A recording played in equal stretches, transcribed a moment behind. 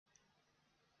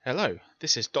Hello,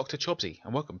 this is Dr.Chobbsy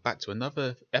and welcome back to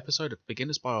another episode of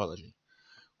Beginner's Biology,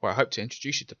 where I hope to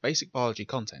introduce you to basic biology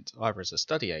content either as a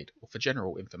study aid or for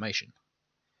general information.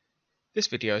 This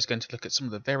video is going to look at some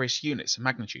of the various units and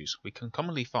magnitudes we can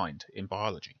commonly find in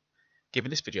biology, giving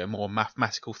this video a more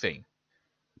mathematical theme.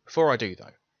 Before I do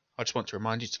though, I just want to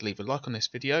remind you to leave a like on this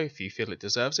video if you feel it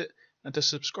deserves it, and to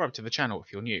subscribe to the channel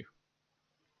if you're new.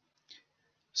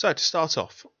 So to start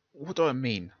off, what do I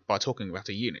mean by talking about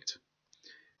a unit?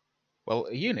 Well,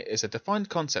 a unit is a defined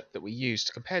concept that we use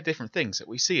to compare different things that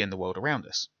we see in the world around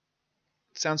us.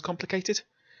 Sounds complicated?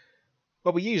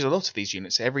 Well, we use a lot of these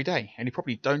units every day, and you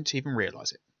probably don't even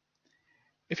realise it.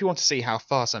 If you want to see how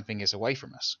far something is away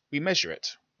from us, we measure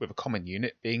it, with a common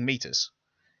unit being metres.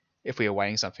 If we are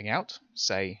weighing something out,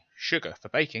 say sugar for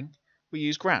baking, we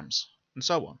use grams, and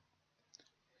so on.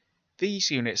 These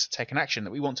units take an action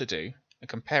that we want to do and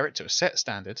compare it to a set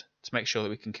standard to make sure that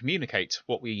we can communicate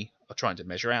what we are trying to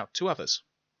measure out to others.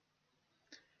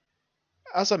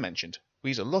 As I mentioned, we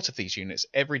use a lot of these units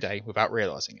every day without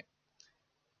realising it,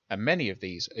 and many of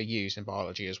these are used in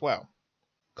biology as well.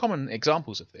 Common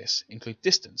examples of this include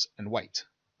distance and weight,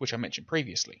 which I mentioned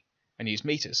previously, and use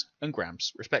metres and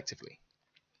grams respectively.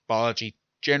 Biology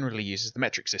generally uses the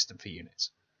metric system for units.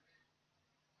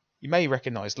 You may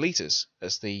recognise litres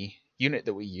as the unit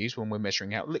that we use when we're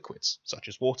measuring out liquids, such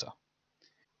as water.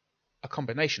 A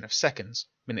combination of seconds,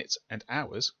 minutes and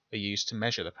hours are used to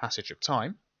measure the passage of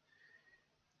time.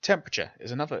 Temperature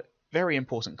is another very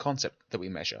important concept that we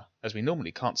measure, as we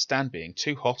normally can't stand being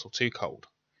too hot or too cold.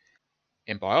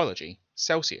 In biology,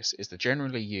 Celsius is the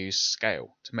generally used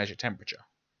scale to measure temperature.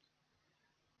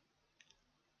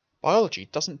 Biology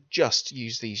doesn't just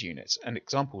use these units, and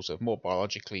examples of more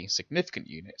biologically significant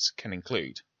units can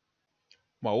include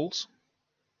moles,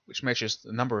 which measures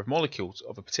the number of molecules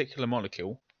of a particular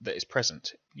molecule that is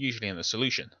present, usually in a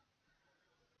solution.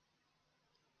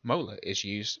 Molar is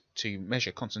used to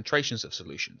measure concentrations of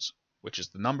solutions, which is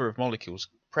the number of molecules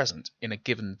present in a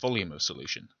given volume of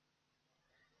solution.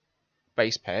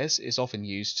 Base pairs is often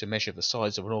used to measure the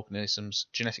size of an organism's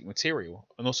genetic material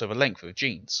and also the length of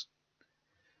genes.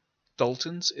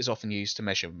 Daltons is often used to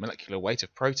measure molecular weight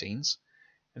of proteins,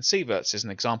 and sieverts is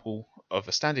an example of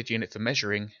a standard unit for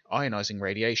measuring ionizing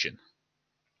radiation.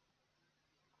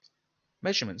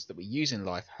 Measurements that we use in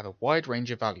life have a wide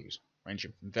range of values,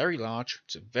 ranging from very large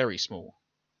to very small.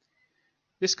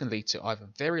 This can lead to either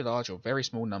very large or very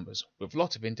small numbers with a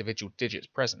lot of individual digits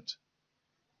present.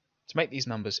 To make these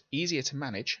numbers easier to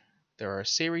manage, there are a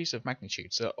series of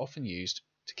magnitudes that are often used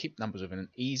to keep numbers within an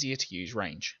easier to use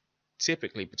range,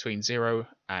 typically between 0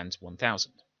 and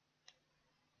 1000.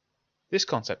 This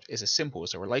concept is as simple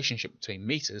as a relationship between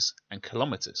metres and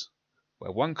kilometres, where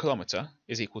 1 kilometre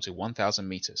is equal to 1000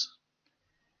 metres.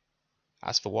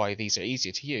 As for why these are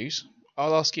easier to use,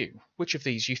 I'll ask you, which of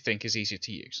these you think is easier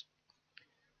to use?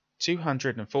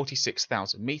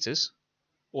 246,000 metres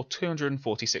or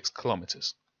 246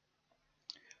 kilometres?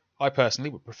 I personally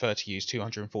would prefer to use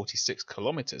 246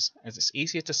 kilometres, as it's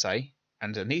easier to say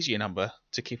and an easier number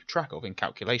to keep track of in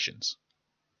calculations.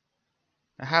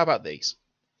 Now how about these?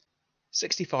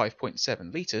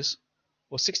 65.7 litres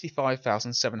or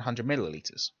 65,700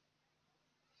 millilitres?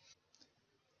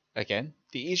 Again,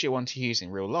 the easier one to use in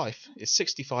real life is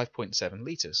 65.7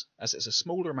 litres, as it's a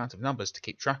smaller amount of numbers to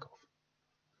keep track of.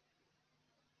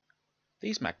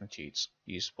 These magnitudes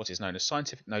use what is known as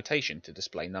scientific notation to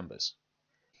display numbers.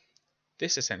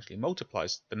 This essentially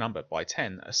multiplies the number by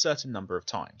 10 a certain number of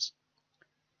times.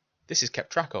 This is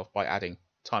kept track of by adding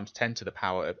times 10 to the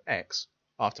power of x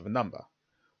after the number,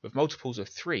 with multiples of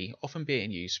 3 often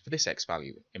being used for this x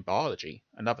value in biology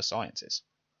and other sciences.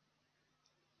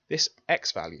 This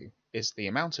x value is the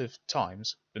amount of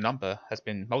times the number has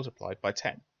been multiplied by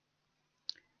 10.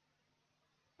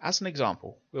 As an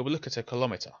example, we will look at a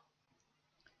kilometre.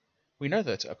 We know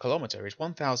that a kilometre is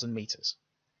 1000 metres,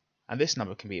 and this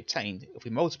number can be obtained if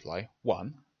we multiply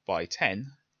 1 by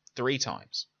 10 3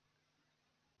 times.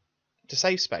 To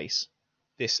save space,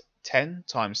 this 10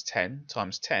 times 10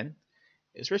 times 10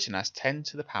 is written as 10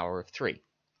 to the power of 3,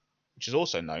 which is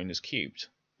also known as cubed.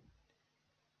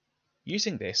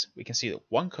 Using this, we can see that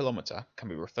 1 kilometre can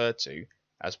be referred to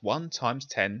as 1 times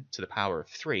 10 to the power of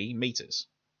 3 metres.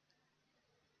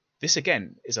 This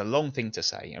again is a long thing to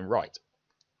say and write,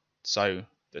 so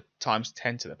the times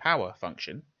 10 to the power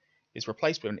function is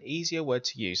replaced with an easier word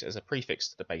to use as a prefix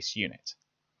to the base unit.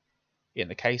 In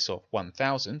the case of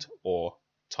 1000, or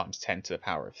times 10 to the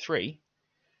power of 3,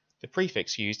 the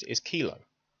prefix used is kilo,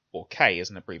 or K as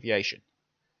an abbreviation.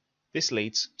 This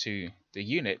leads to the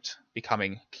unit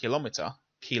becoming kilometre,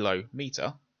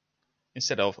 kilometre,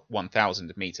 instead of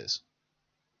 1000 metres.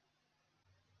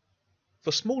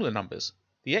 For smaller numbers,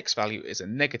 the x value is a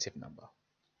negative number.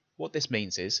 What this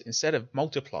means is, instead of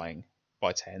multiplying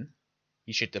by 10,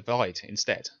 you should divide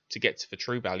instead to get to the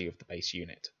true value of the base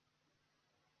unit.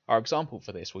 Our example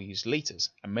for this will use litres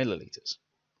and millilitres.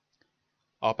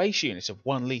 Our base unit of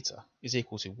 1 litre is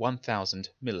equal to 1000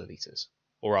 millilitres,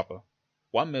 or rather,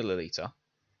 1 millilitre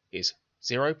is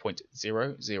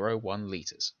 0.001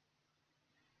 litres.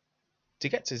 To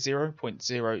get to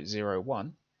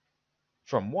 0.001,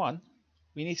 from 1,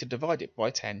 we need to divide it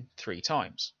by 10 3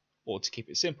 times, or to keep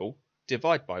it simple,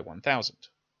 divide by 1000.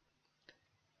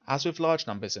 As with large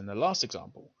numbers in the last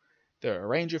example, there are a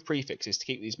range of prefixes to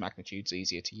keep these magnitudes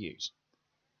easier to use.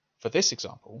 For this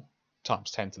example,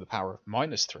 times 10 to the power of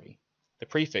minus 3, the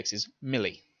prefix is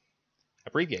milli,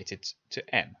 abbreviated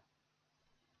to m.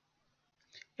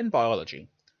 In biology,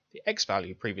 the x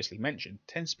value previously mentioned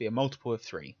tends to be a multiple of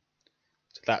 3,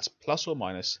 so that's plus or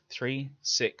minus 3,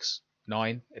 6,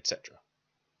 9, etc.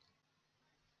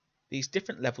 These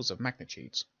different levels of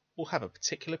magnitudes all have a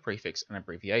particular prefix and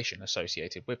abbreviation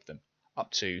associated with them,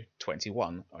 up to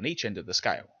 21 on each end of the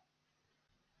scale.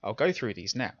 I'll go through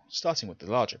these now, starting with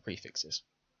the larger prefixes.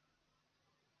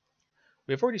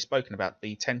 We have already spoken about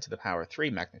the 10 to the power of 3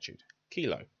 magnitude,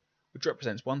 kilo, which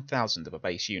represents 1000 of a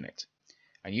base unit,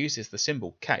 and uses the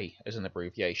symbol K as an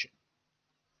abbreviation.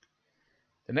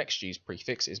 The next used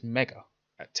prefix is mega,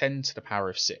 at 10 to the power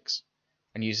of 6,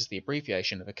 and uses the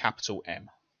abbreviation of a capital M.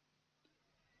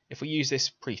 If we use this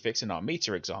prefix in our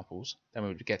meter examples, then we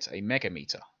would get a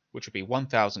megameter, which would be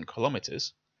 1000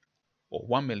 kilometers, or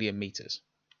 1 million meters,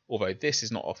 although this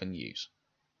is not often used.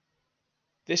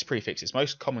 This prefix is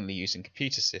most commonly used in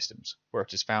computer systems, where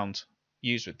it is found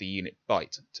used with the unit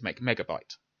byte to make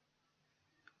megabyte.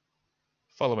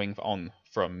 Following on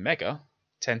from mega,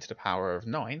 10 to the power of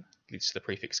 9 leads to the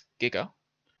prefix giga,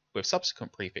 with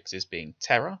subsequent prefixes being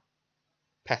tera,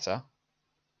 peta,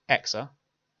 exa,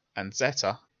 and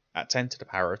zeta at 10 to the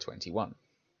power of 21.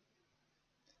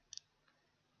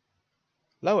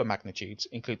 Lower magnitudes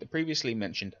include the previously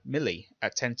mentioned milli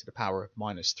at 10 to the power of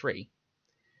minus 3,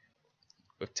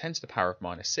 with 10 to the power of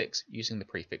minus 6 using the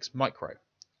prefix micro.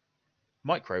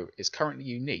 Micro is currently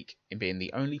unique in being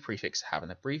the only prefix to have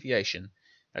an abbreviation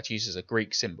that uses a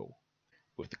Greek symbol,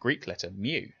 with the Greek letter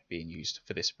mu being used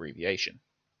for this abbreviation.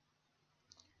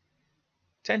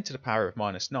 10 to the power of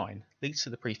minus 9 leads to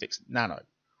the prefix nano,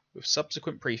 with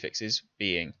subsequent prefixes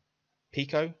being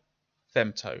pico,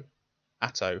 femto,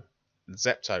 atto, and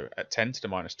zepto at 10 to the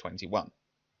minus 21.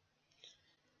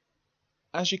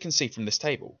 As you can see from this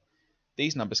table,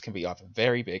 these numbers can be either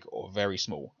very big or very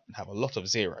small and have a lot of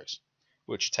zeros,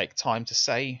 which take time to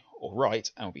say or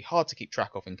write and will be hard to keep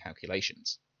track of in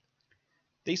calculations.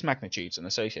 These magnitudes and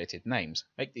associated names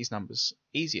make these numbers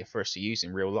easier for us to use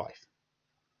in real life.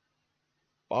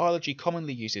 Biology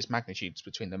commonly uses magnitudes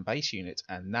between the base unit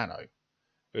and nano,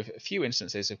 with a few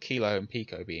instances of kilo and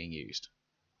pico being used.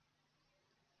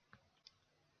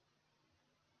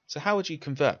 So how would you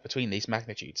convert between these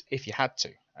magnitudes if you had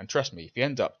to? And trust me, if you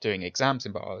end up doing exams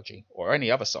in biology or any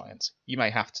other science, you may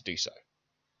have to do so.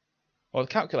 Well,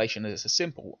 the calculation is as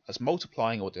simple as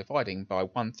multiplying or dividing by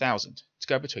 1000 to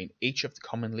go between each of the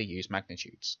commonly used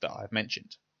magnitudes that I have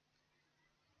mentioned.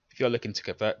 If you're looking to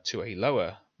convert to a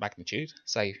lower magnitude,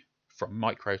 say from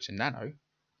micro to nano,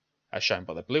 as shown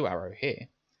by the blue arrow here,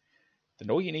 then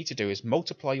all you need to do is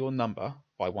multiply your number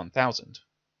by 1000.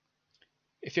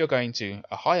 If you're going to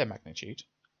a higher magnitude,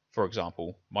 for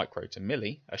example micro to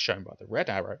milli, as shown by the red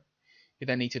arrow, you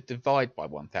then need to divide by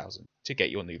 1000 to get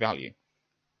your new value.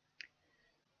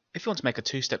 If you want to make a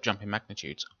two-step jump in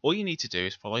magnitudes, all you need to do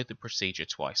is follow the procedure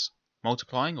twice,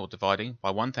 multiplying or dividing by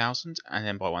 1000 and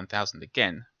then by 1000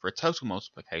 again for a total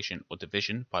multiplication or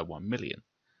division by 1 million,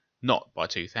 not by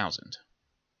 2000.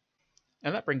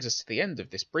 And that brings us to the end of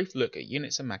this brief look at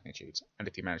units and magnitudes, and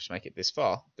if you managed to make it this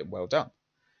far, then well done.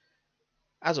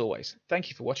 As always, thank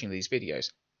you for watching these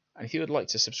videos, and if you would like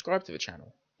to subscribe to the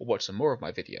channel or watch some more of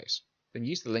my videos, then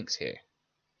use the links here.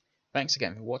 Thanks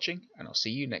again for watching, and I'll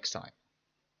see you next time.